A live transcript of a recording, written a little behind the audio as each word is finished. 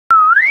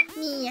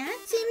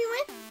Nyazuuu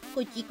Everyone,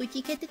 Kochi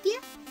Kochi Caturteer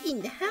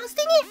in the house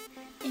dinya,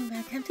 and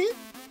welcome to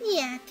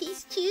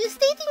NYARTIST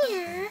Tuesday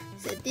dinya.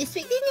 So this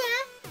week dinya,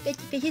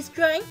 Kochi Kochi is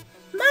drawing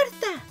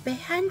Martha by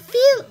hand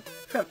filled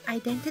from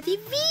Identity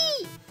V.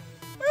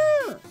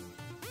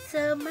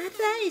 So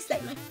Martha is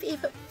like my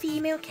favorite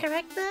female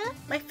character.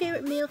 My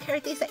favorite male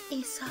character is like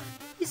Aesop.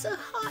 He's so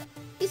hot,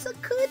 he's so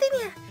cool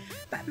dinya.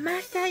 But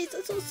Martha is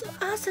also so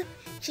awesome.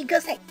 She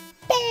goes like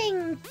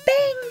bang,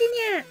 bang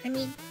dinya. I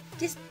mean,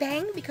 just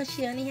bang because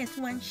she only has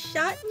one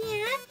shot,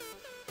 yeah.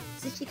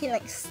 So she can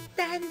like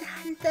stun the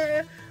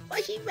hunter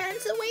while she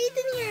runs away,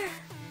 yeah.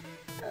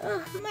 Oh,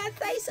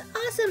 Martha is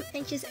awesome,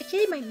 and she's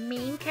actually my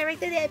main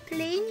character that I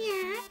play,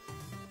 yeah.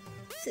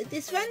 So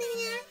this one,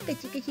 yeah,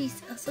 Kochi Kochi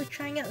is also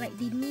trying out like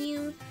the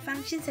new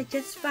functions I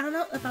just found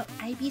out about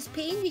Ivy's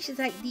Paint, which is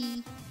like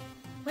the,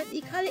 what do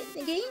you call it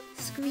again?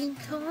 Screen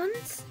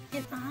tones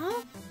and all,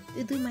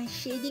 to do my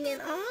shading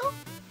and all.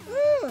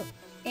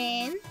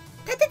 And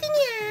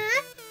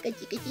ta-da-dinya!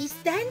 Kochi Kochi is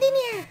done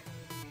dinya.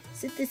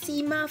 So to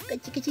see more of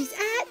Kochi Kochi's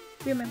art,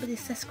 remember to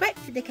subscribe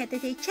to the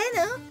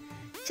Caturteer-Channel,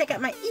 check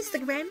out my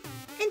Instagram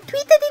and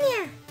Twitter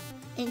dinya.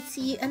 And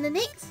see you on the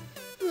next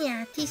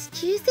NYARTIST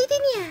Tuesday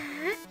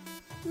dinya.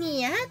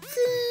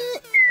 Nyazuuu!